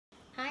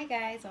Hi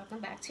guys, welcome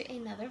back to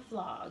another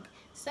vlog.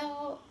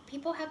 So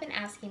people have been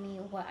asking me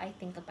what I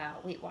think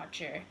about Weight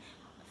Watcher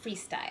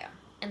Freestyle,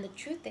 and the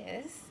truth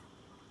is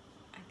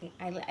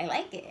I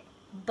like it.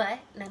 But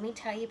let me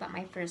tell you about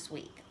my first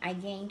week. I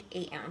gained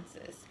 8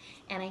 ounces,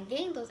 and I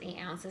gained those 8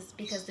 ounces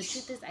because the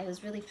truth is I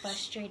was really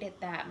frustrated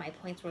that my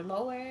points were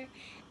lower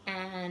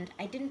and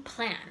I didn't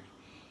plan.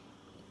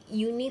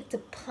 You need to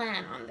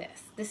plan on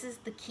this. This is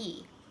the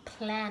key,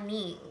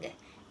 planning.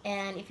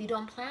 And if you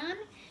don't plan,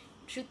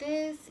 truth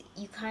is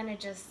you kind of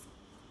just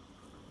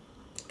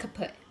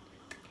kaput.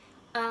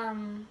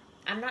 I'm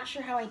not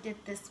sure how I did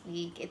this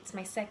week. It's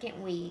my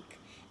second week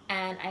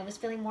and I was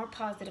feeling more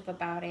positive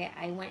about it.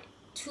 I went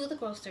to the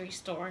grocery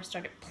store,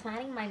 started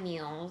planning my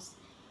meals,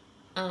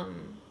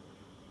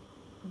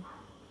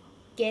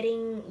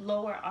 getting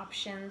lower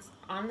options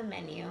on the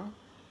menu,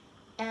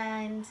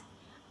 and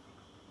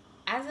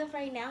as of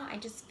right now, I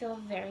just feel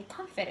very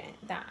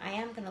confident that I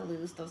am going to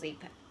lose those 8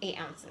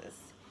 ounces.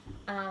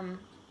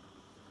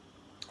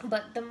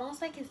 But the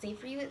most I can say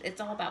for you is it's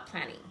all about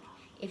planning.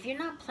 If you're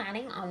not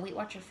planning on Weight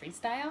Watcher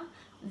Freestyle,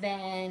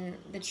 then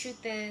the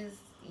truth is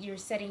you're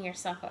setting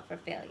yourself up for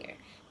failure,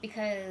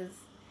 because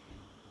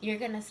you're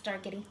going to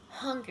start getting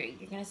hungry.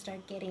 You're going to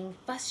start getting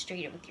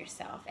frustrated with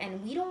yourself.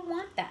 And we don't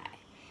want that.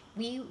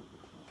 We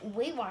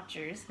Weight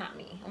Watchers, not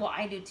me, well,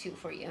 I do too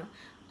for you,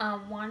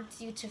 want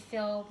you to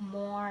feel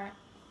more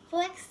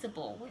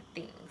flexible with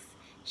things.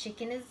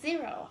 Chicken is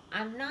zero.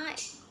 I'm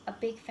not a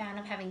big fan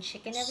of having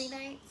chicken every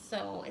night,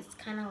 so it's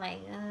kind of like,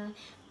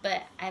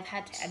 but I've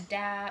had to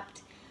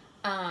adapt.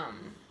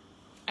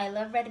 I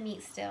love red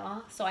meat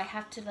still, so I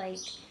have to like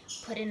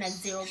put in a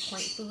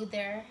 0-point food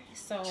there,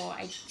 so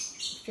I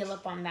fill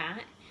up on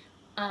that.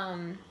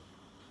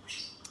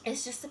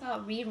 It's just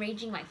about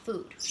rearranging my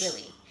food,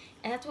 really,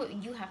 and that's what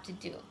you have to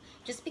do.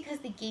 Just because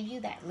they gave you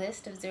that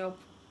list of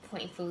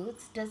 0-point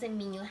foods doesn't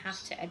mean you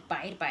have to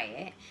abide by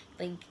it.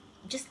 Like,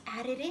 just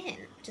add it in.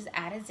 Just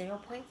add a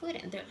 0-point food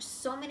in. There are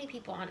so many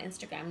people on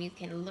Instagram you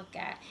can look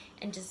at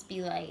and just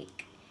be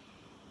like,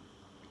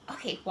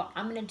 okay, well,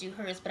 I'm gonna do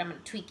hers, but I'm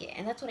gonna tweak it.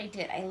 And that's what I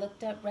did. I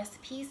looked up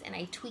recipes and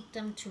I tweaked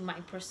them to my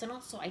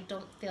personal, so I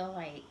don't feel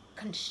like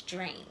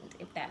constrained,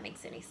 if that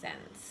makes any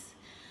sense.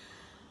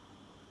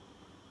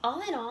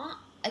 All in all,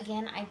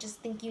 again, I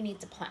just think you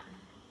need to plan.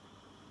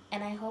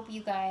 And I hope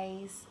you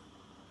guys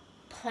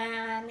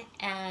plan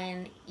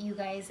and you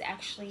guys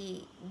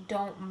actually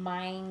don't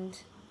mind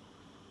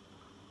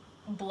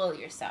blow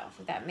yourself,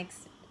 if that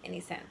makes any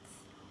sense.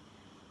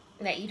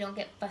 That you don't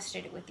get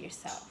frustrated with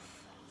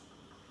yourself.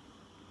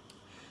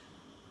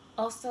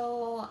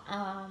 Also,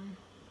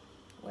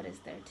 what is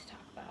there to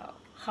talk about?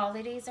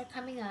 Holidays are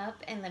coming up,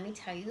 and let me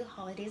tell you,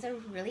 holidays are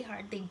really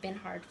hard. They've been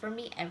hard for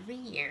me every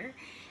year,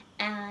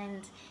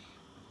 and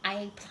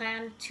I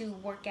plan to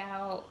work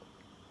out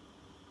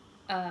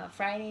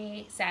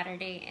Friday,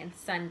 Saturday, and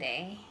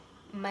Sunday.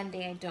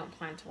 Monday I don't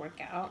plan to work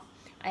out.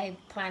 I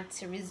plan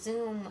to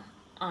resume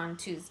on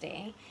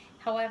Tuesday.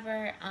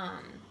 However,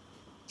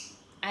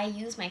 I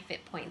use my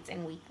fit points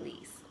and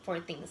weeklies for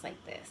things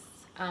like this.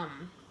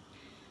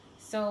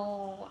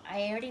 So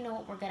I already know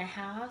what we're gonna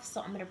have,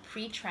 so I'm gonna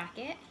pre-track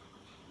it,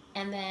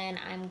 and then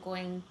I'm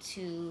going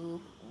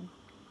to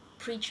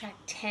pre-track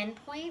 10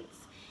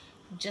 points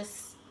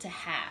just to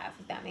have,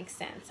 if that makes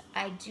sense.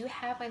 I do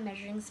have my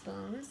measuring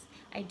spoons,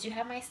 I do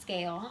have my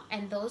scale,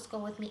 and those go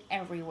with me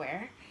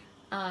everywhere.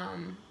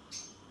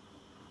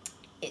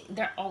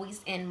 They're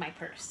always in my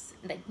purse,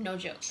 like, no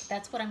joke.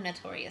 That's what I'm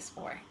notorious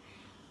for.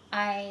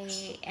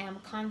 I am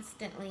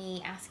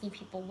constantly asking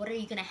people, what are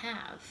you gonna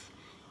have?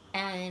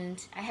 And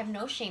I have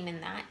no shame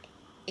in that.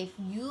 If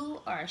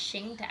you are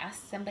ashamed to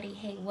ask somebody,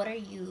 hey, what are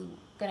you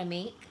gonna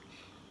make,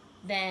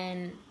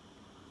 then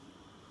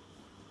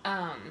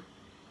have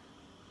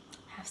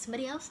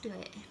somebody else do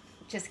it.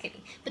 Just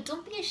kidding. But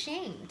don't be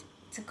ashamed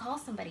to call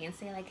somebody and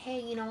say like, hey,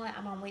 you know what,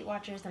 I'm on Weight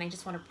Watchers and I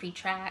just want to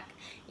pre-track,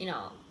 you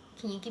know,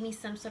 can you give me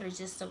some sort of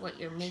gist of what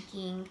you're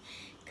making?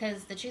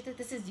 Because the truth is,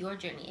 this is your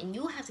journey and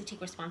you have to take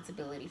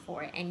responsibility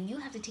for it, and you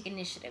have to take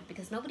initiative,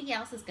 because nobody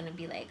else is going to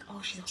be like,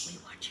 oh, she's on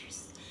Weight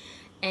Watchers.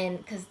 And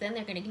because then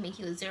they're going to make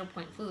you a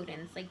 0-point food,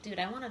 and it's like, dude,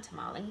 I want a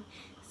tamale.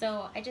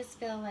 So I just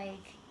feel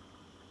like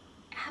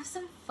have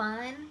some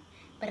fun,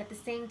 but at the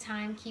same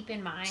time, keep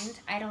in mind,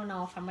 I don't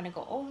know if I'm going to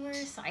go over,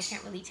 so I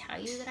can't really tell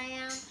you that I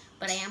am,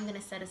 but I am going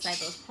to set aside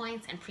those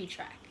points and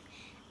pre-track.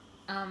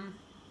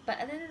 But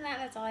other than that,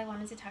 that's all I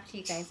wanted to talk to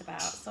you guys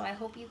about. So I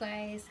hope you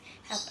guys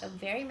have a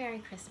very Merry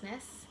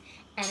Christmas,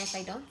 and if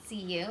I don't see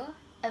you,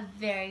 a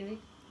very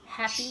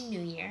Happy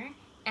New Year.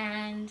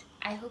 And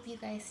I hope you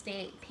guys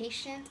stay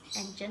patient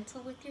and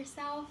gentle with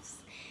yourselves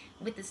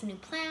with this new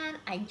plan.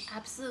 I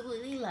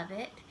absolutely love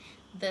it.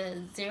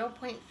 The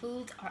 0-point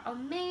foods are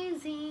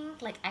amazing.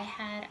 Like, I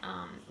had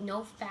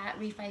no fat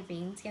refried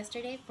beans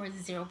yesterday for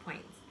 0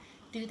 points.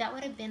 Dude, that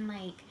would have been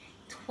like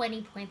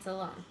 20 points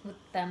alone with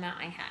the amount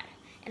I had.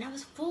 And I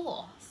was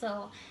full.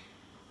 So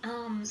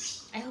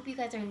I hope you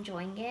guys are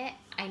enjoying it.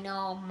 I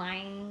know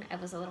mine, I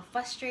was a little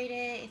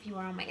frustrated. If you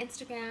were on my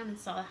Instagram and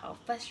saw how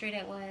frustrated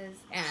I was,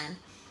 and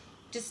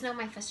just know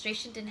my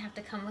frustration didn't have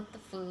to come with the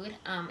food.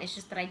 It's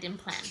just that I didn't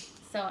plan.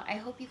 So I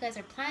hope you guys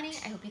are planning.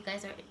 I hope you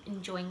guys are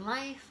enjoying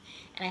life.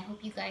 And I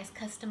hope you guys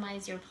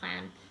customize your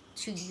plan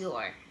to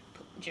your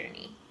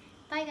journey.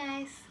 Bye,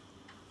 guys.